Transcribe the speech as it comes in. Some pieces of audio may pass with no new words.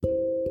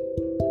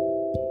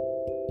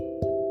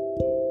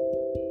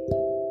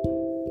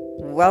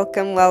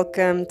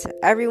welcome to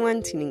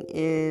everyone tuning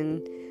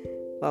in.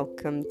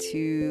 Welcome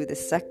to the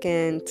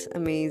second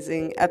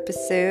amazing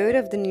episode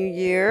of the new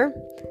year.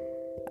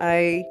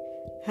 I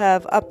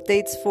have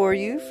updates for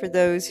you for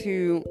those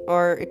who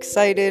are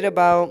excited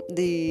about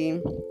the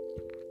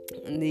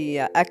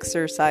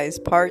exercise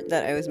part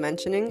that I was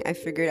mentioning. I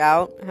figured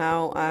out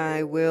how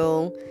I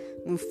will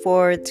move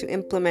forward to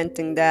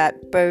implementing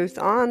that both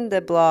on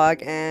the blog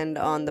and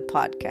on the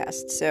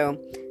podcast.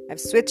 So I've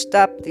switched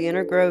up the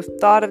inner growth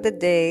thought of the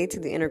day to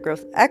the inner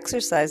growth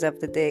exercise of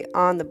the day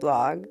on the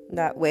blog.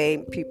 That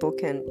way people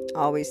can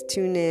always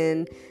tune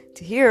in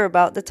to hear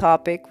about the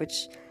topic,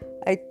 which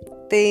I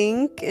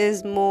think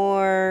is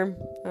more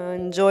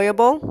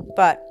enjoyable,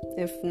 but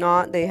if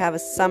not, they have a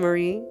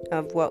summary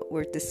of what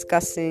we're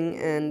discussing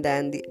and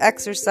then the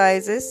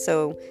exercises,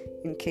 so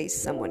in case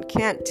someone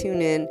can't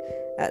tune in,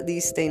 at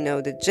least they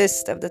know the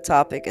gist of the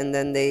topic, and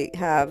then they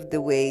have a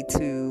way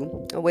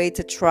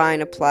to try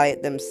and apply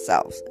it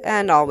themselves.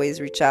 And always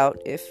reach out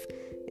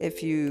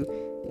if you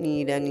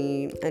need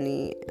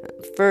any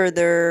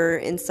further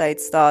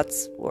insights,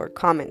 thoughts, or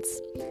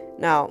comments.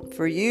 Now,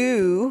 for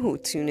you who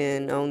tune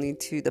in only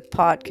to the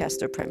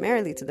podcast or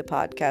primarily to the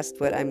podcast,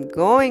 what I'm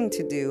going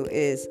to do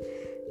is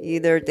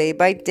either day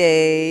by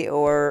day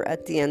or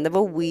at the end of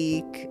a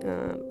week,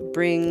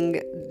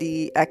 bring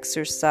the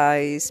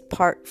exercise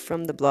part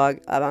from the blog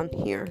out on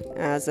here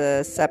as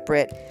a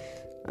separate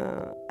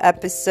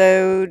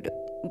episode,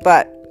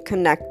 but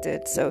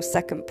connected. So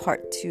second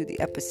part to the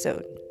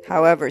episode.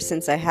 However,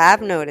 since I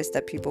have noticed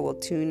that people will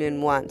tune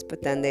in once,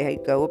 but then they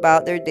go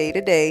about their day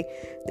to day,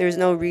 there's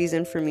no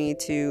reason for me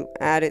to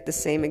add it the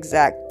same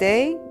exact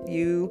day.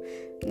 You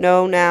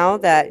know now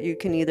that you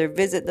can either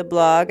visit the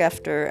blog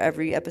after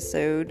every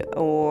episode,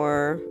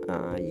 or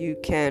you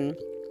can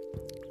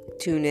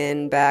tune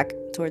in back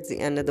towards the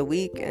end of the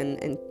week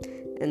and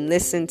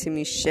listen to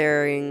me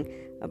sharing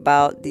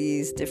about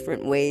these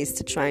different ways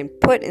to try and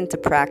put into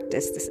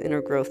practice this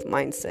inner growth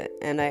mindset.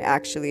 And I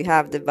actually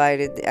have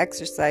divided the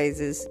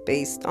exercises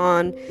based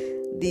on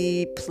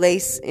the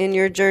place in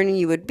your journey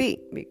you would be,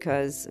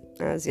 because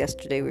as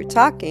yesterday we were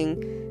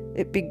talking,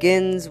 it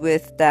begins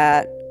with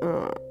that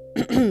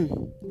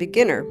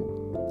beginner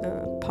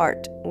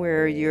part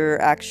where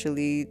you're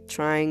actually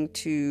trying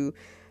to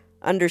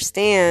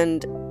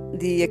understand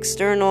the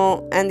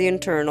external and the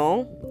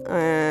internal,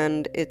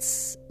 and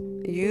it's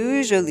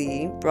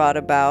usually brought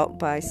about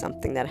by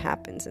something that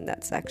happens. And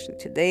that's actually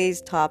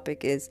today's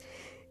topic is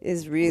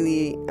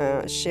really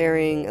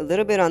sharing a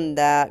little bit on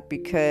that,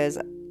 because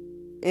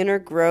inner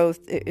growth,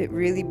 it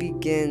really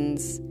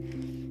begins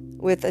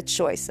with a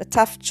choice, a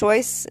tough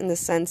choice, in the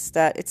sense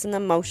that it's an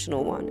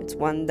emotional one. It's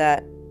one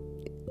that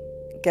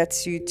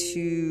gets you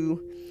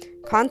to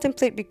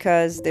contemplate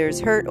because there's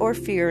hurt or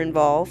fear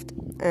involved,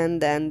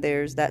 and then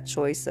there's that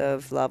choice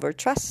of love or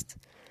trust.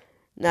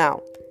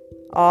 Now,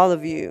 all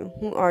of you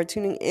who are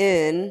tuning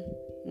in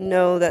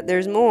know that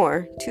there's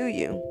more to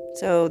you.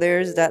 So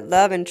there's that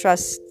love and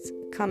trust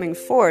coming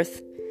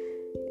forth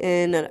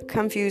in a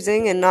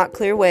confusing and not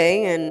clear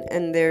way,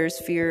 and there's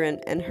fear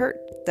and hurt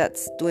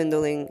that's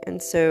dwindling.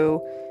 And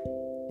so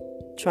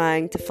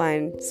trying to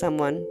find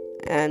someone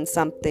and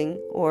something,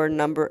 or a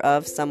number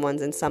of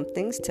someones and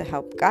somethings, to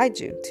help guide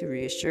you, to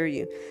reassure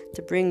you,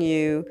 to bring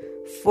you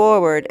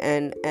forward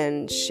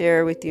and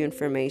share with you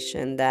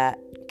information that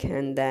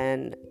can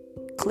then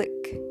click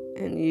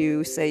and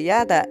you say,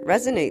 yeah, that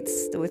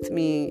resonates with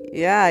me.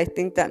 Yeah, I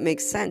think that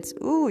makes sense.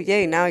 Ooh,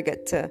 yay, now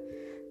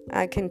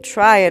I can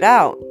try it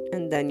out.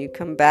 And then you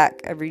come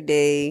back every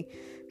day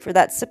for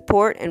that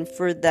support and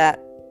for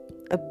that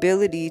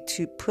ability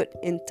to put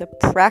into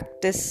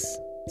practice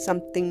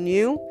something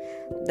new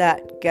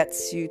that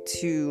gets you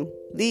to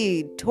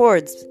lead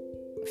towards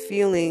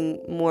feeling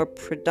more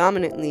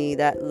predominantly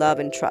that love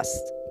and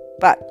trust.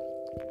 But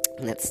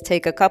let's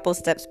take a couple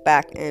steps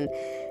back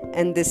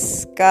and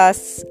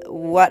discuss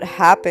what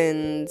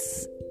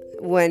happens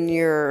when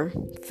you're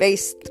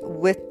faced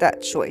with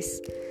that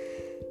choice.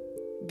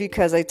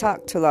 Because I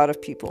talk to a lot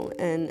of people,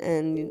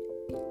 and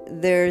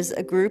there's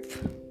a group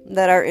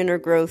that are inner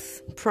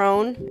growth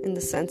prone, in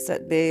the sense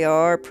that they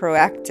are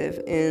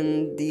proactive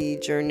in the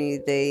journey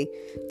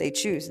they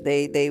choose.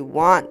 They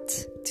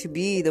want to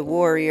be the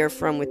warrior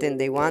from within.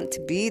 They want to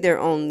be their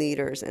own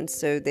leaders, and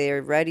so they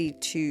are ready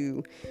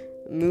to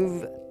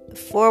move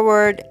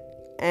forward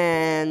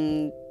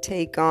and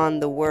take on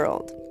the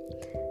world.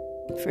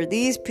 For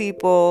these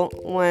people,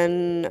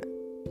 when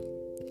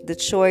the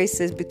choice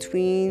is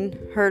between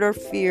hurt or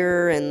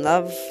fear and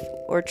love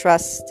or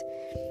trust,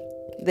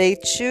 they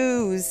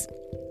choose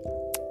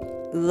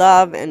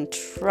love and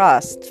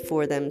trust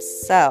for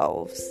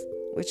themselves,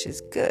 which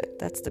is good.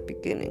 That's the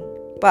beginning.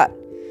 But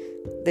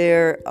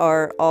there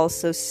are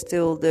also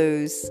still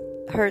those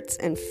hurts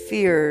and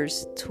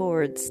fears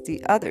towards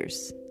the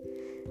others.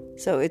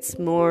 So it's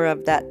more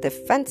of that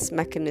defense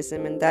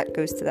mechanism, and that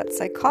goes to that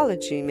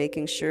psychology,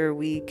 making sure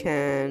we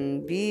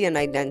can be an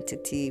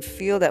identity,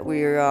 feel that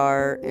we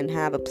are and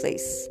have a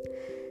place.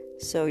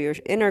 So your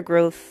inner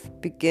growth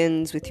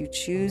begins with you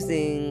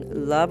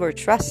choosing love or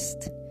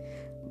trust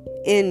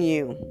in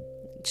you.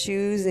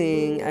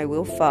 choosing, I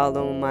will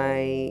follow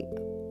my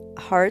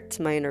heart,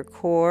 my inner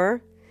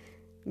core,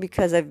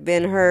 because I've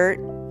been hurt,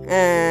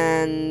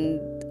 and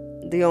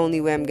the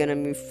only way I'm going to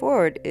move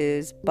forward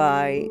is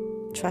by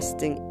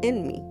trusting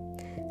in me.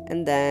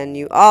 And then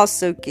you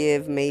also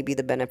give maybe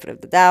the benefit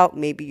of the doubt,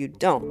 maybe you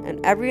don't.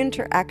 And every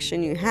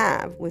interaction you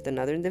have with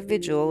another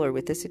individual or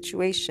with a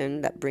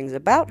situation that brings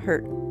about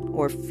hurt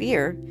or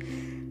fear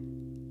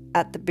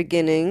at the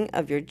beginning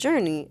of your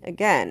journey,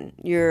 again,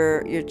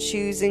 you're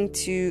choosing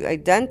to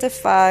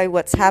identify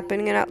what's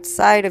happening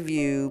outside of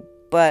you,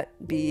 but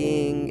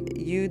being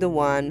you the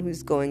one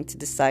who's going to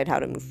decide how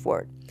to move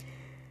forward.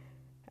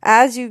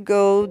 As you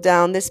go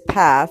down this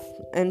path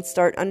and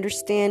start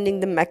understanding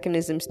the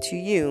mechanisms to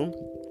you,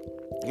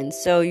 and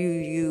so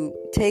you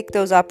take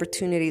those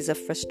opportunities of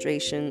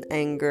frustration,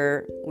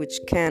 anger, which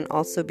can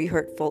also be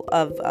hurtful,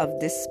 of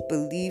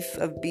disbelief,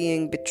 of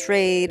being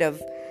betrayed,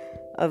 of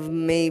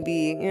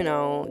maybe,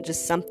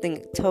 just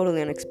something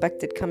totally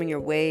unexpected coming your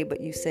way,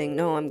 but you saying,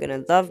 no, I'm going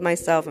to love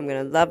myself, I'm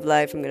going to love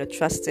life, I'm going to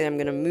trust it, I'm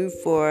going to move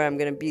forward, I'm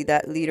going to be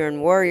that leader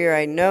and warrior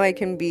I know I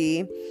can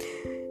be.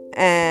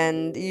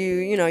 And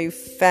you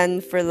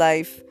fend for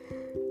life.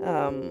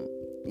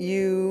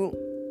 You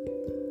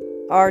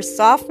are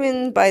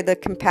softened by the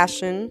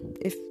compassion,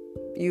 if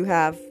you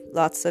have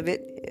lots of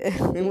it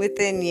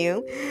within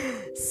you.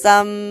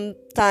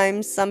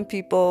 Sometimes some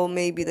people,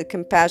 maybe the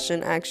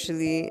compassion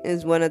actually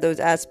is one of those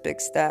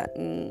aspects that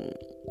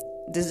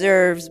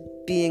deserves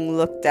being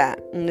looked at,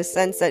 in the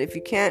sense that if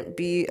you can't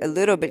be a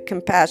little bit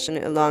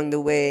compassionate along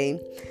the way,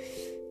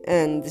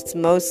 and it's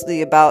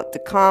mostly about the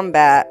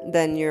combat,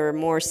 then you're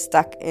more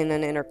stuck in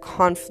an inner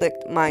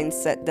conflict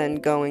mindset than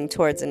going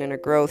towards an inner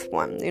growth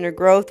one. The inner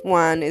growth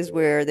one is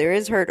where there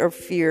is hurt or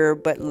fear,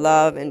 but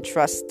love and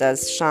trust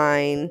does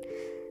shine.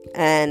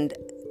 And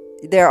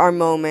there are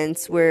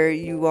moments where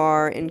you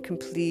are in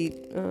complete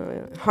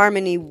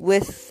harmony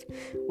with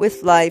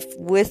life,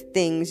 with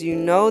things. You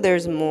know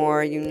there's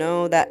more. You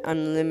know that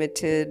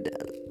unlimited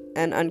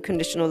and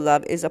unconditional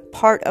love is a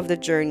part of the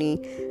journey,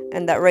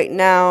 and that right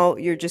now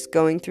you're just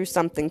going through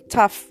something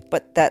tough,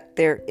 but that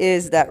there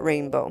is that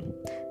rainbow.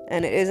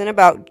 And it isn't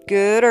about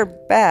good or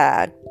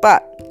bad,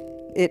 but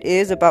it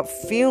is about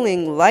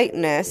feeling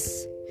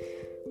lightness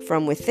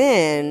from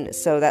within.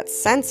 So that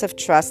sense of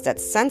trust, that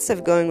sense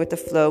of going with the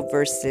flow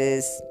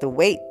versus the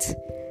weight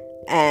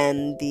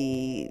and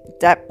the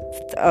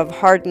depth of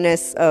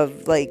hardness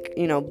of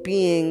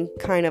being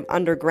kind of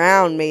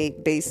underground,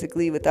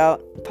 basically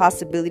without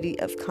possibility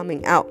of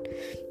coming out.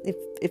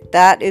 If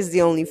that is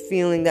the only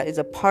feeling that is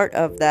a part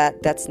of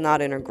that, that's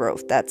not inner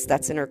growth.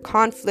 That's inner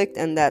conflict,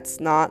 and that's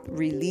not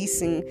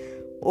releasing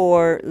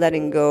or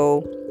letting go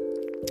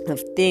of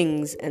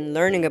things and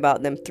learning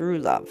about them through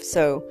love.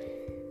 So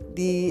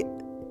the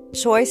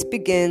choice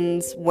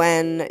begins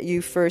when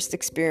you first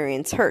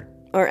experience hurt,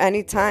 or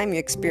anytime you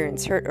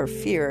experience hurt or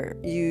fear.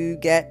 You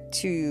get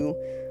to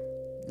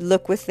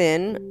look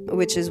within,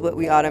 which is what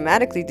we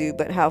automatically do,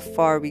 but how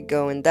far we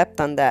go in depth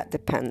on that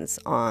depends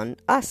on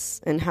us,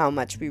 and how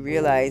much we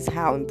realize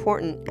how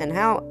important and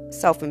how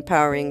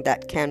self-empowering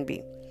that can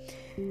be.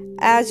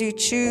 As you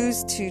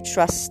choose to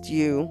trust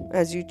you,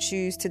 as you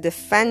choose to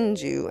defend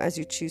you, as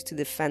you choose to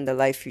defend the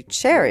life you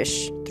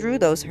cherish through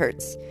those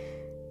hurts,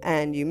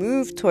 and you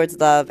move towards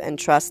love and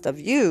trust of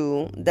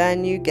you,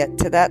 then you get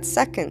to that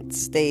second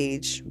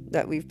stage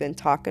that we've been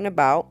talking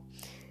about.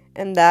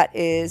 And that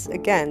is,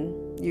 again,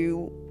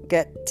 you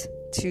get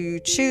to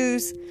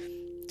choose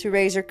to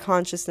raise your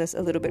consciousness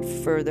a little bit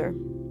further.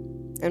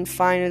 And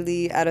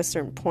finally, at a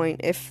certain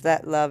point, if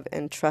that love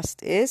and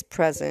trust is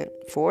present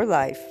for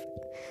life,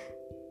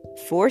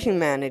 for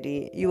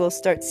humanity, you will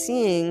start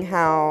seeing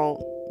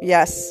how,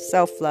 yes,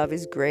 self-love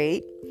is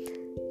great.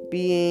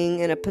 Being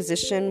in a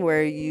position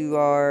where you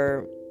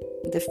are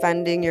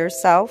defending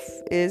yourself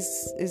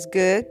is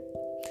good,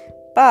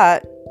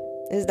 but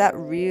is that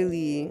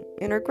really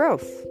inner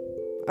growth?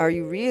 Are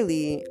you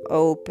really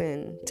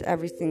open to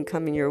everything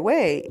coming your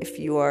way if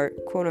you are,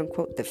 quote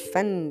unquote,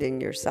 defending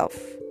yourself?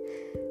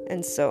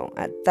 And so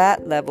at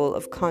that level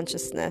of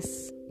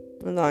consciousness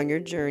along your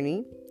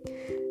journey,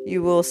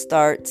 you will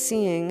start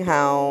seeing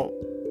how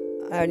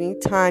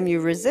anytime you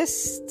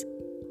resist,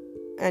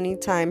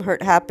 anytime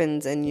hurt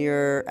happens and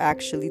you're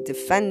actually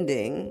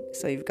defending,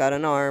 so you've got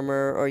an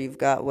armor or you've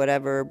got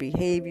whatever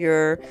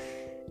behavior,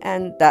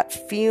 and that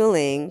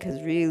feeling,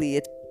 because really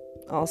it's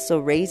also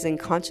raising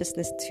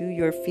consciousness to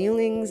your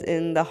feelings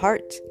in the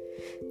heart.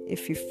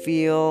 If you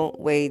feel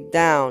weighed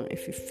down,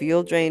 if you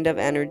feel drained of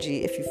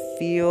energy, if you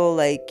feel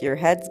like your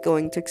head's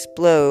going to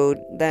explode,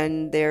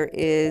 then there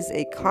is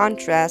a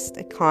contrast,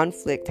 a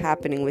conflict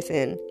happening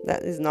within.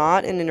 That is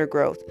not an inner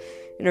growth.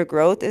 Inner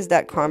growth is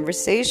that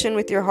conversation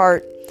with your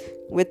heart,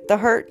 with the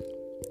hurt,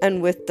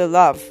 and with the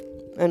love,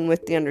 and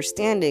with the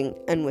understanding,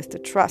 and with the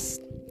trust.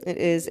 It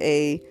is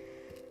a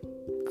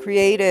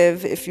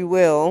creative, if you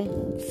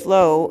will,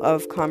 flow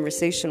of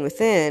conversation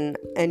within,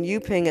 and you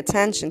paying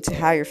attention to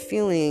how you're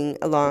feeling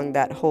along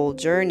that whole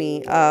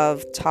journey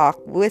of talk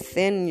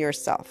within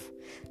yourself.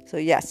 So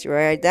yes, you're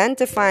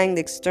identifying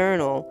the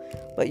external,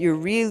 but you're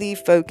really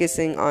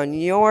focusing on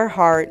your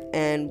heart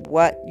and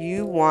what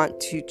you want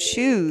to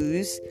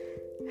choose,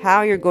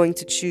 how you're going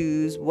to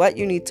choose, what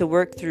you need to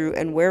work through,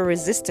 and where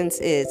resistance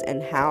is,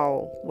 and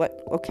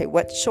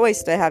what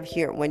choice do I have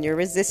here? When you're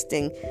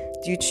resisting,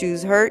 do you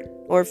choose hurt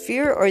or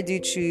fear, or do you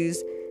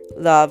choose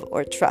love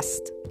or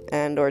trust?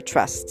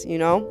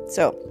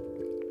 So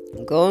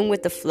going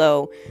with the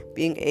flow,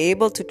 being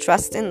able to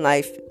trust in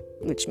life,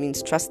 which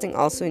means trusting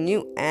also in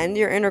you and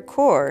your inner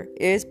core,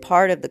 is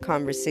part of the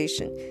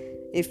conversation.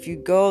 If you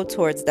go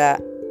towards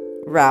that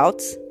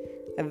route,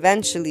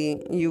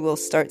 eventually you will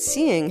start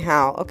seeing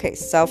how,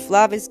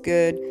 self-love is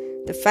good,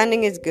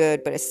 defending is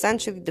good, but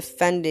essentially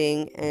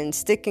defending and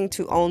sticking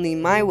to only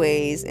my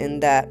ways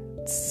in that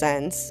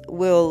sense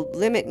will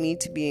limit me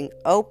to being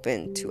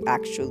open to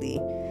actually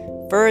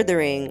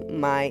furthering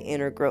my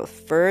inner growth,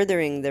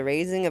 furthering the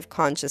raising of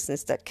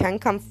consciousness that can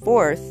come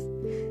forth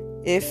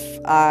if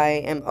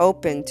I am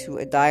open to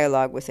a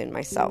dialogue within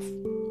myself.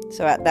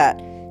 So at that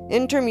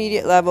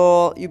intermediate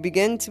level, you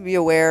begin to be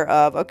aware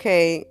of,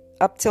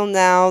 up till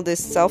now,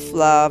 this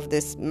self-love,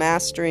 this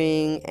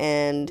mastering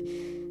and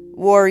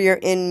warrior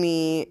in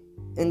me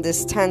in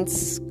this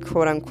tense,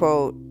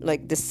 quote-unquote,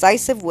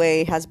 decisive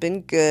way has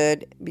been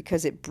good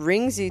because it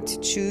brings you to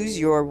choose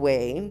your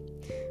way,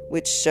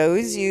 which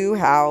shows you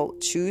how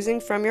choosing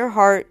from your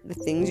heart the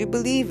things you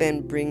believe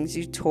in brings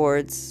you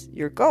towards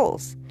your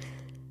goals.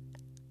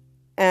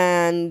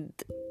 And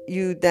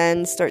you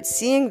then start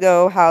seeing,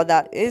 though, how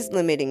that is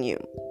limiting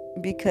you.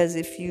 Because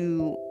if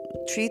you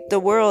treat the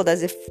world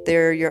as if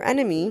they're your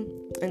enemy,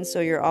 and so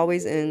you're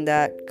always in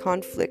that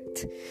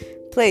conflict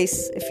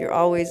place, if you're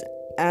always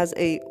as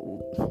a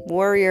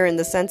warrior in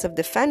the sense of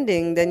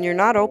defending, then you're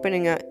not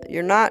opening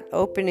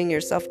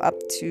yourself up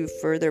to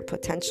further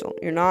potential.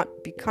 You're not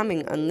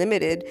becoming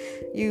unlimited.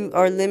 You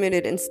are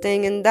limited in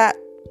staying in that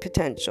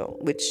potential,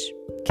 which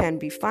can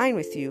be fine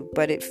with you,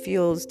 but it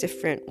feels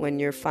different when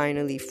you're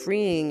finally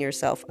freeing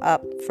yourself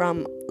up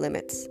from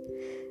limits.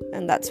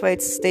 And that's why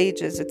it's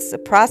stages. It's a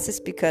process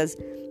because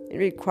it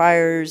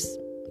requires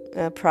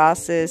a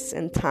process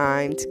and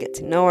time to get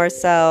to know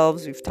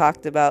ourselves. We've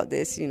talked about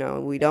this,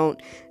 we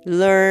don't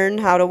learn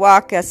how to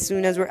walk as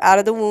soon as we're out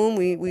of the womb.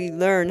 We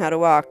learn how to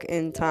walk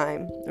in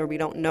time, or we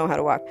don't know how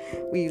to walk.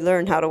 We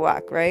learn how to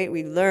walk, right?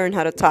 We learn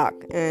how to talk,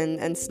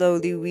 and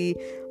slowly we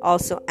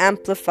also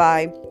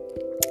amplify,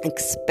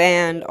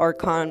 expand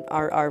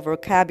our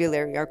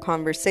vocabulary, our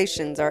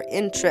conversations, our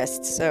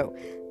interests. So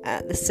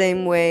the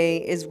same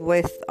way is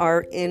with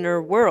our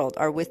inner world,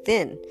 our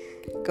within.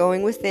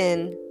 Going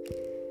within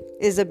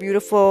is a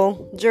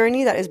beautiful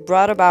journey that is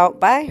brought about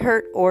by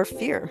hurt or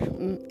fear.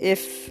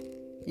 If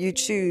you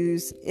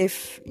choose,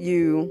 if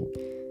you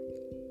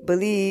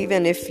believe,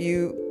 and if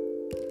you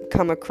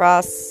come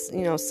across,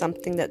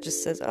 something that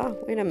just says, oh,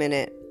 wait a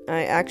minute,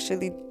 I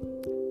actually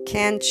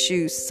can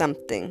choose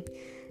something.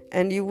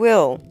 And you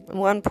will, at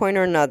one point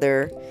or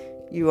another,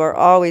 you are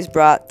always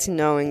brought to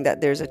knowing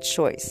that there's a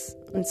choice.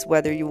 It's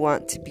whether you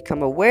want to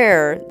become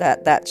aware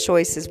that that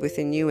choice is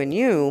within you and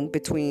you,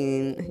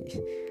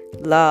 between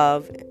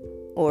love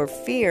or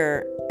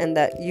fear, and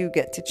that you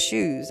get to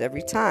choose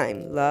every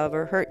time, love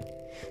or hurt.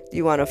 Do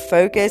you want to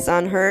focus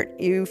on hurt,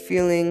 you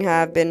feeling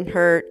have been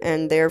hurt,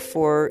 and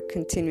therefore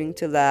continuing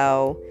to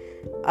allow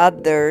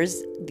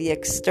others, the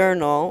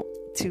external,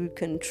 to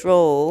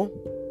control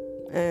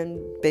and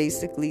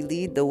basically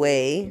lead the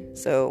way?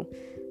 So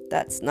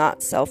that's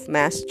not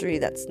self-mastery,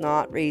 that's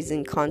not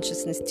raising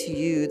consciousness to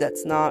you,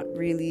 that's not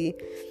really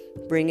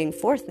bringing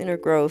forth inner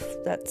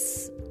growth,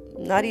 that's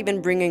not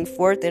even bringing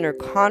forth inner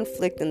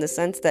conflict, in the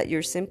sense that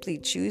you're simply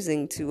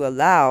choosing to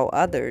allow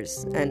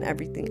others and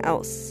everything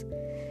else.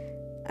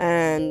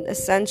 And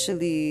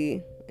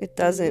essentially, it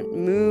doesn't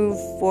move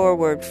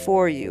forward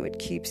for you. It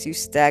keeps you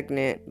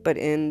stagnant, but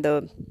in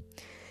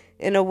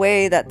a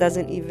way that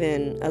doesn't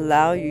even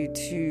allow you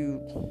to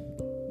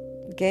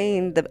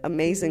gain the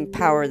amazing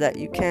power that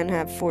you can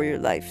have for your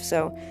life.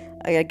 So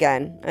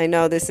again, I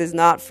know this is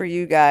not for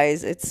you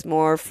guys. It's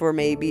more for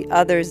maybe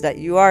others that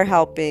you are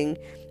helping.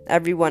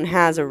 Everyone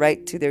has a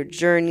right to their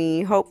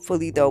journey.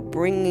 Hopefully, though,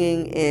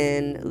 bringing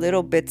in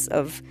little bits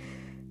of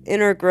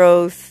inner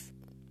growth,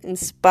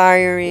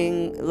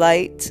 inspiring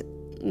light,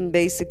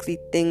 basically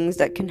things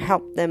that can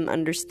help them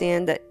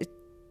understand that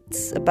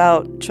it's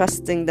about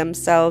trusting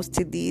themselves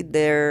to lead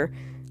their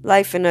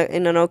life in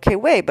an okay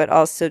way, but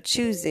also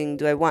choosing,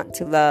 do I want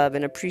to love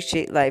and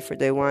appreciate life, or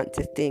do I want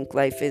to think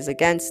life is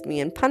against me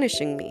and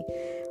punishing me?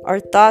 Our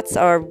thoughts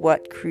are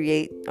what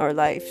create our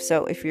life.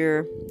 So if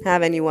you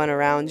have anyone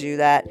around you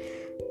that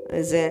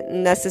isn't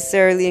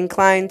necessarily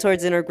inclined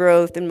towards inner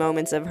growth in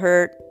moments of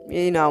hurt,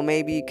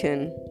 maybe you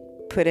can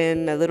put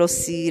in a little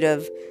seed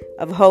of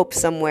hope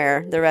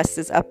somewhere. The rest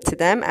is up to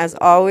them, as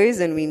always,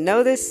 and we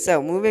know this.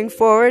 So moving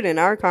forward in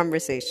our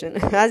conversation,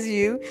 as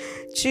you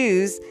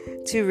choose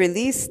to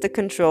release the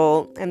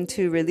control and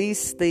to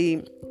release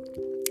the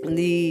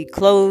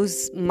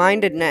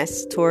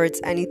closed-mindedness towards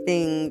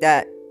anything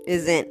that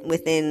isn't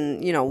within,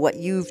 what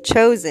you've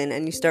chosen,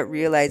 and you start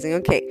realizing,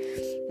 okay,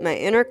 my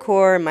inner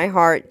core and my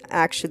heart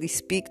actually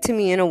speak to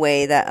me in a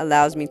way that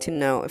allows me to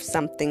know if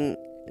something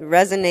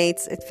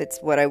resonates, if it's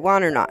what I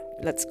want or not.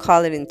 Let's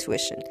call it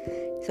intuition.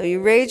 So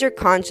you raise your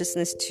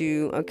consciousness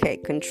to, okay,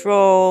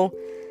 control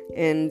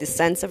in the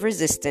sense of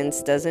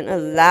resistance doesn't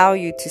allow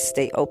you to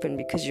stay open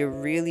because you're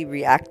really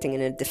reacting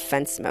in a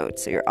defense mode.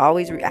 So you're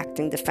always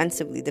reacting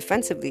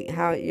defensively.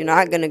 How you're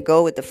not going to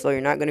go with the flow. You're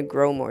not going to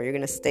grow more. You're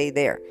going to stay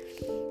there.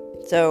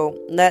 So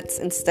let's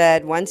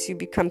instead, once you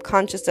become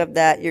conscious of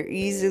that, you're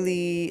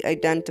easily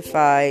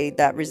identify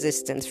that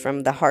resistance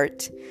from the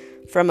heart,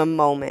 from a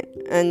moment.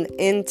 And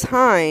in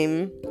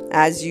time,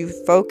 as you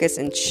focus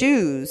and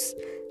choose,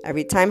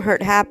 every time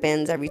hurt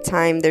happens, every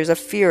time there's a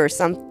fear or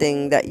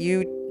something that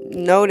you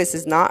notice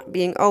is not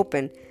being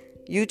open,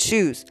 you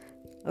choose,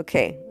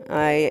 okay,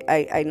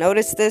 I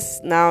noticed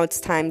this, now it's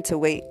time to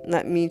wait.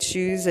 Let me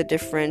choose a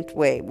different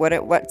way.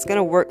 What's going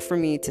to work for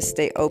me to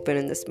stay open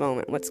in this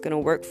moment? What's going to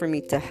work for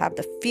me to have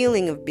the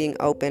feeling of being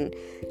open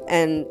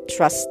and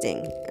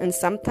trusting? And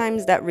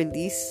sometimes that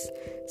release,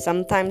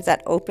 sometimes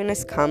that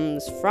openness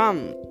comes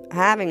from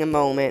having a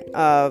moment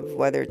of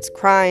whether it's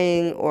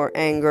crying or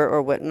anger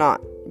or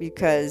whatnot,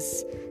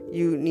 because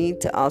you need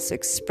to also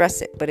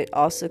express it, but it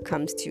also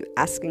comes to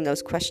asking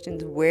those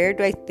questions. Where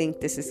do I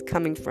think this is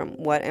coming from?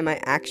 What am I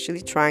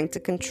actually trying to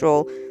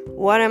control?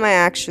 What am I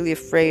actually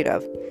afraid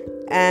of?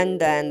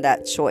 And then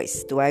that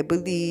choice. Do I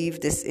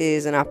believe this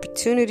is an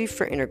opportunity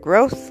for inner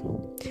growth?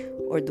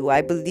 Or do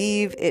I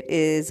believe it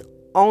is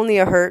only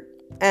a hurt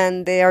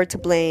and they are to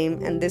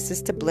blame and this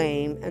is to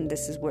blame and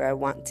this is where I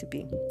want to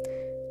be?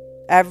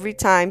 Every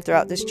time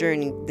throughout this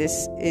journey,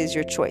 this is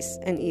your choice.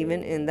 And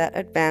even in that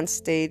advanced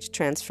stage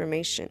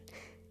transformation,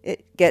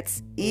 it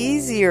gets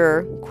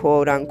easier,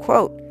 quote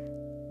unquote,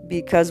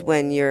 because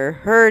when you're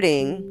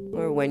hurting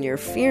or when you're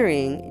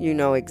fearing, you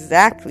know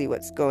exactly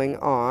what's going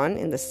on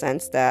in the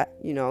sense that,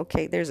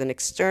 okay, there's an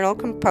external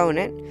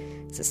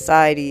component,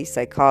 society,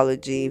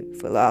 psychology,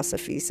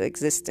 philosophy, so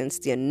existence,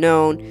 the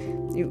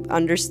unknown. You've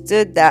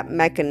understood that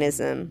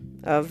mechanism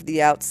of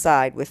the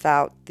outside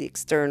without the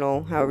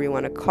external, however you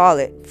want to call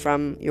it,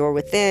 from your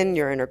within,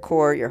 your inner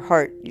core, your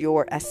heart,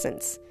 your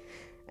essence.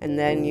 And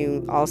then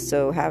you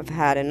also have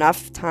had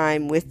enough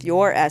time with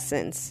your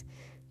essence,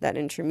 that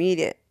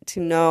intermediate,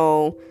 to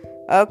know,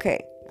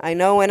 okay, I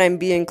know when I'm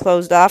being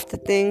closed off to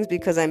things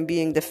because I'm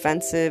being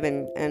defensive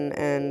and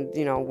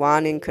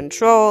wanting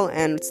control,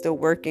 and still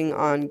working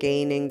on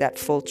gaining that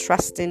full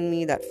trust in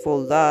me, that full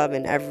love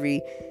in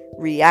every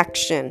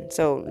reaction.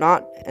 So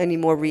not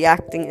anymore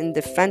reacting in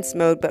defense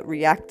mode, but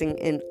reacting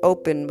in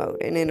open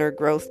mode, in inner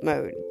growth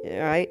mode,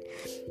 right?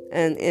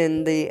 And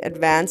in the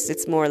advanced,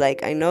 it's more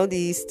like, I know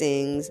these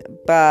things,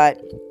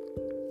 but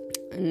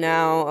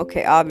now,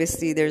 okay,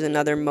 obviously there's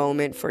another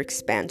moment for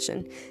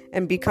expansion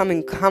and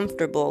becoming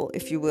comfortable,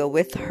 if you will,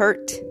 with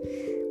hurt,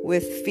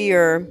 with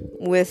fear,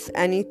 with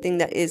anything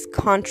that is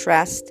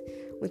contrast,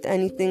 with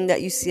anything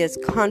that you see as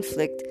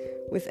conflict,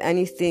 with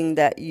anything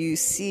that you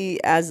see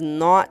as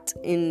not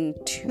in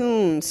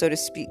tune, so to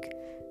speak.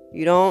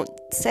 You don't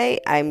say,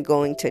 I'm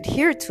going to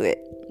adhere to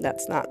it.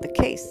 That's not the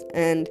case.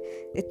 And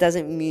it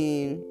doesn't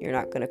mean you're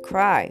not going to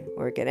cry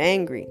or get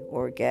angry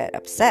or get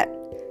upset.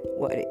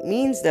 What it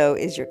means, though,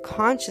 is your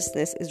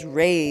consciousness is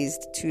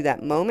raised to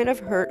that moment of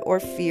hurt or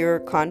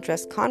fear,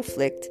 contrast,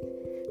 conflict,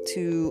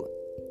 to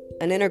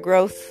an inner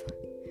growth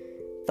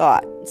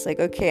thought. It's like,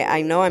 okay,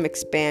 I know I'm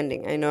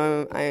expanding. I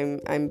know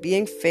I'm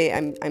being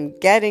I'm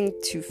getting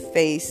to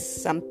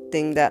face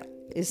something that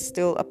is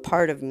still a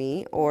part of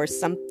me, or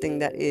something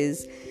that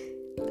is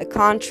a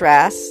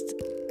contrast,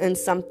 and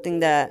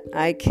something that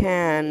I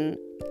can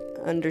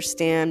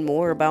understand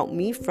more about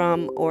me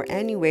from, or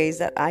any ways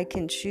that I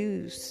can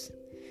choose.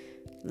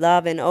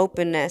 Love and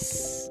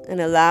openness, and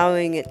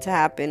allowing it to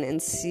happen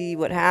and see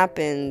what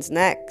happens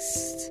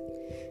next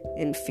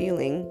in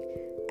feeling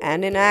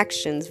and in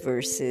actions,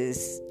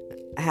 versus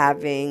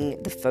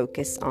having the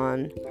focus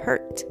on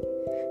hurt.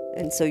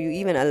 And so you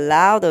even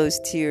allow those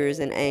tears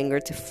and anger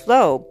to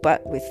flow,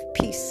 but with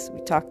peace.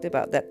 We talked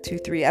about that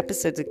 2-3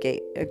 episodes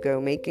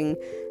ago, making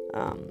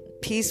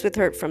peace with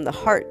hurt from the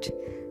heart.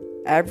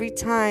 Every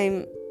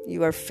time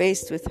you are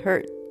faced with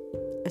hurt,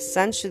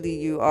 essentially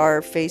you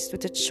are faced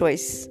with a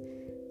choice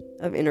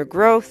of inner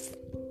growth,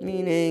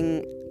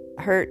 meaning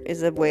hurt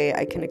is a way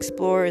I can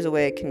explore, is a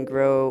way I can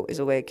grow, is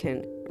a way I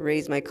can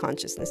raise my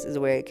consciousness, is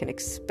a way I can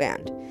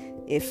expand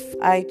if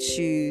I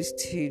choose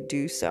to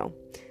do so.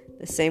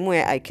 The same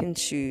way I can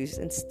choose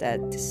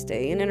instead to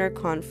stay in inner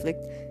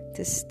conflict,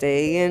 to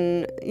stay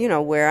in,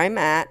 where I'm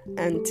at,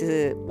 and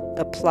to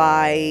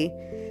apply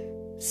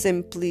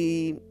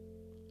simply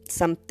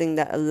something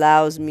that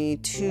allows me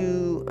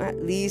to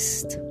at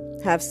least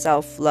have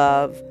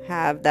self-love,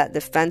 have that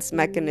defense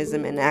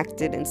mechanism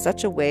enacted in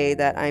such a way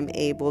that I'm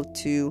able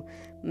to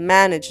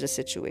manage the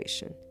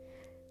situation.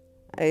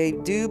 I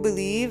do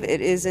believe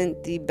it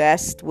isn't the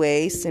best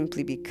way,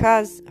 simply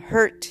because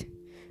hurt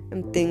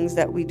and things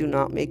that we do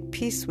not make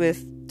peace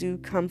with do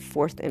come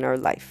forth in our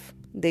life.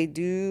 They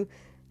do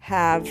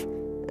have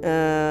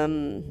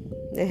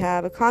They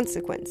have a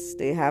consequence.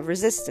 They have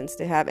resistance.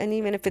 And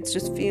even if it's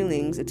just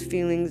feelings, it's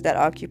feelings that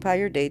occupy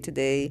your day to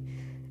day,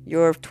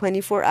 your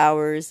 24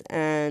 hours.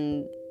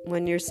 And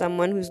when you're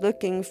someone who's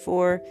looking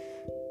for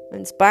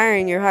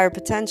inspiring your higher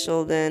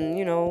potential, then,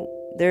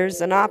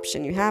 there's an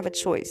option. You have a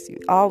choice. You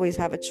always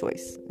have a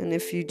choice. And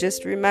if you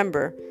just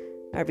remember,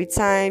 every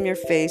time you're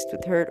faced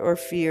with hurt or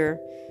fear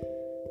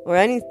or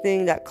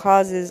anything that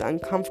causes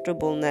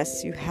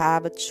uncomfortableness, you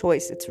have a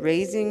choice. It's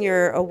raising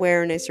your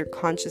awareness, your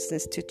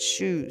consciousness to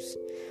choose.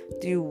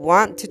 Do you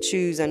want to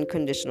choose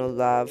unconditional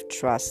love,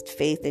 trust,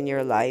 faith in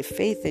your life,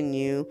 faith in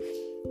you?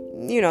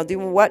 Do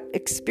what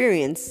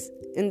experience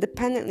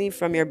independently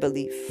from your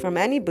belief, from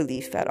any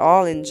belief at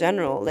all in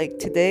general. Like,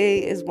 today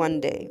is one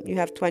day. You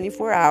have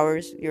 24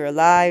 hours. You're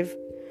alive.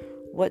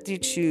 What do you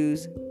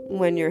choose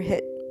when you're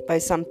hit by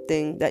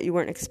something that you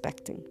weren't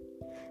expecting?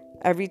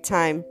 Every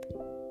time,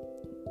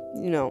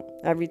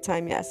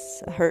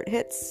 yes, a hurt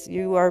hits,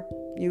 you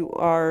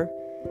are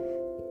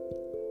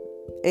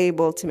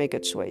able to make a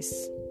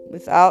choice.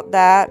 Without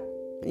that,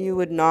 you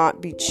would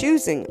not be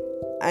choosing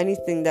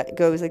anything that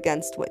goes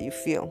against what you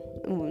feel.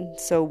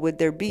 So would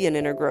there be an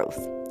inner growth?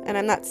 And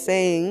I'm not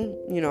saying,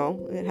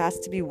 it has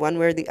to be one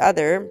way or the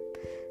other.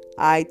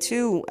 I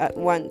too at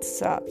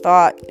once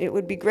thought it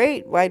would be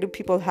great. Why do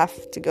people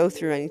have to go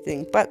through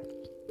anything? But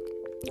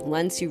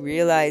once you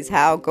realize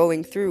how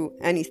going through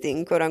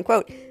anything, quote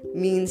unquote,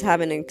 means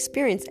having an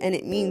experience, and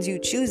it means you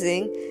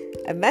choosing,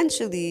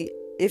 eventually,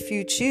 if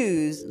you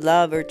choose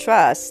love or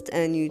trust,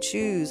 and you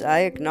choose, I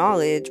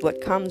acknowledge what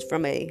comes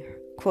from a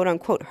quote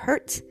unquote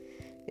hurt,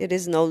 it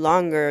is no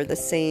longer the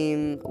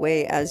same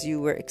way as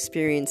you were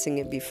experiencing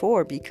it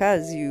before,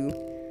 because you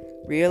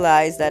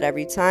realize that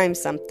every time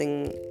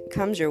something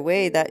comes your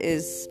way that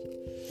is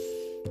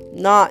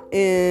new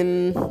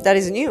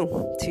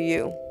to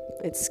you,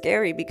 it's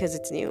scary because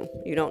it's new.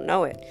 You don't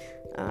know it.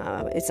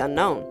 It's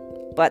unknown.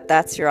 But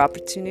that's your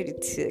opportunity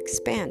to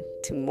expand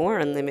to more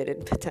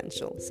unlimited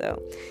potential.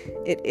 So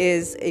it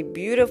is a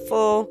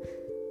beautiful,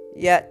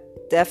 yet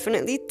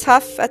definitely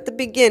tough at the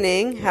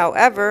beginning.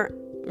 However,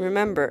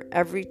 remember,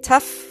 every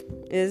tough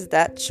is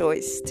that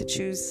choice to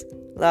choose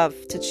love,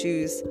 to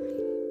choose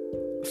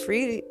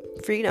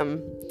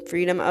freedom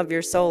of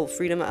your soul,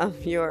 freedom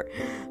of your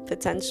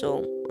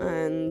potential.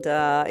 And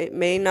it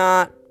may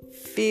not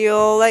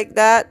feel like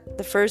that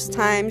the first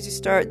times you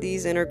start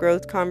these inner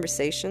growth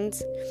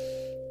conversations,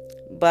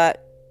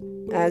 but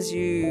as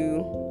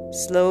you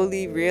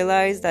slowly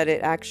realize that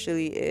it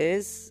actually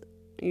is,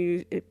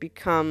 it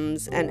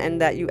becomes, and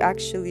that you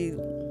actually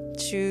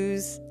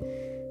choose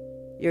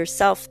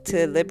yourself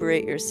to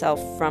liberate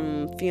yourself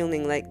from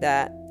feeling like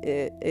that.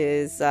 It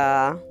is,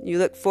 you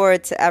look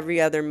forward to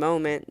every other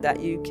moment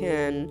that you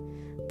can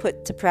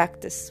put to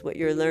practice what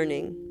you're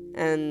learning,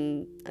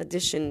 in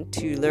addition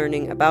to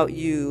learning about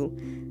you,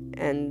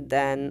 and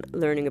then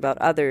learning about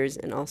others,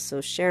 and also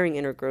sharing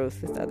inner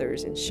growth with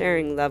others, and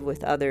sharing love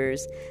with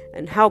others,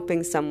 and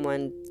helping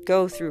someone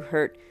go through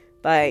hurt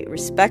by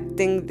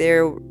respecting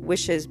their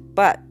wishes,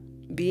 but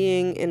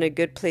being in a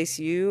good place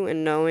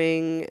and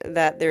knowing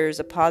that there's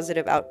a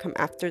positive outcome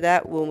after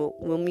that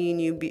will mean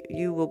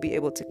you will be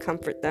able to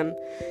comfort them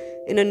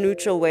in a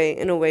neutral way,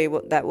 in a way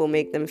that will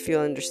make them feel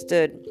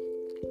understood,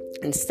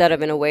 instead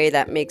of in a way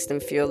that makes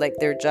them feel like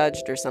they're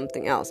judged or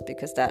something else,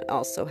 because that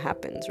also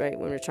happens, right?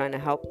 When we're trying to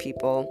help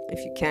people, if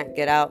you can't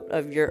get out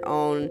of your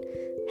own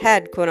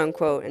head, quote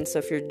unquote, and so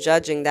if you're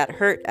judging that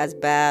hurt as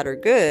bad or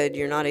good,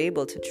 you're not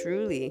able to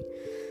truly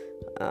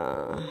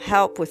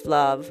help with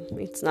love.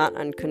 It's not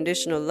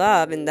unconditional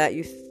love in that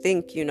you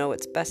think you know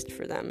what's best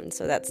for them, and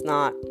so that's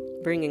not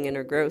bringing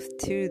inner growth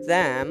to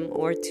them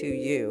or to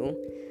you.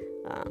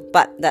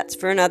 But that's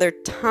for another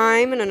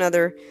time and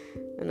another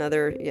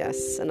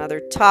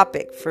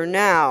topic. For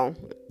now,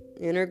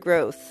 inner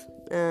growth,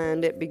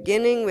 and it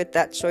beginning with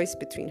that choice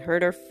between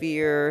hurt or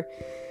fear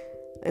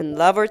and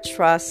love or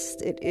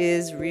trust. It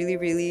is really,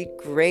 really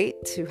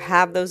great to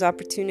have those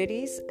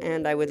opportunities,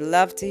 and I would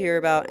love to hear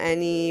about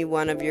any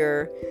one of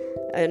your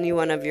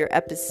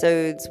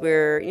episodes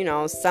where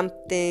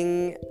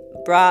something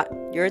brought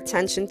your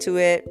attention to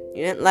it,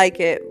 you didn't like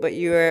it, but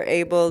you were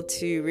able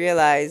to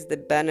realize the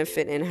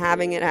benefit in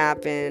having it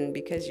happen,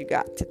 because you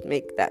got to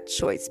make that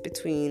choice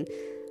between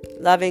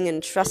loving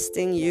and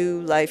trusting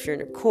you, life, your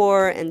inner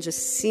core, and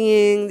just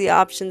seeing the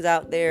options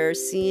out there,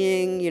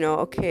 seeing,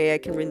 okay, I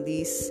can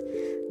release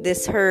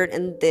this hurt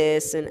and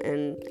this,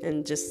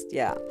 and just,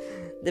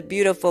 the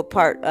beautiful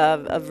part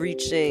of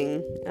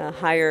reaching a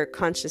higher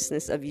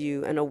consciousness of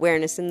you and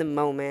awareness in the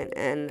moment,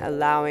 and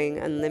allowing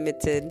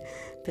unlimited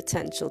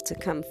potential to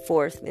come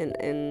forth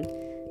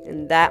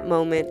in that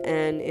moment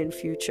and in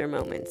future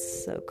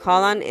moments. So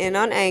call on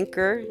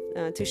Anchor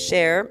to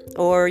share,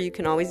 or you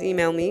can always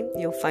email me.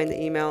 You'll find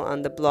the email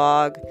on the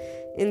blog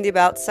in the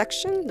About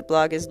section. The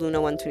blog is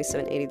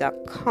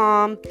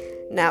luna12780.com.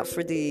 Now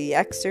for the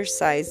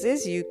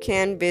exercises, you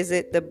can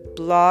visit the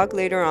blog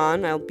later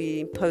on. I'll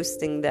be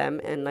posting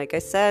them, and like I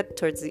said,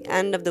 towards the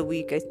end of the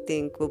week, I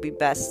think will be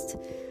best.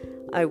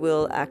 I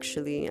will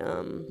actually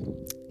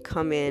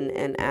come in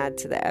and add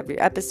to the every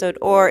episode,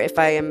 or if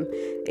I am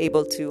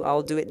able to,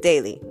 I'll do it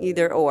daily,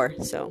 either or.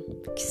 So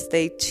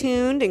stay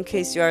tuned in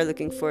case you are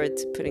looking forward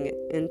to putting it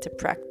into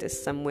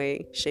practice some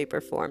way, shape,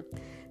 or form.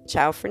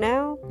 Ciao for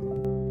now.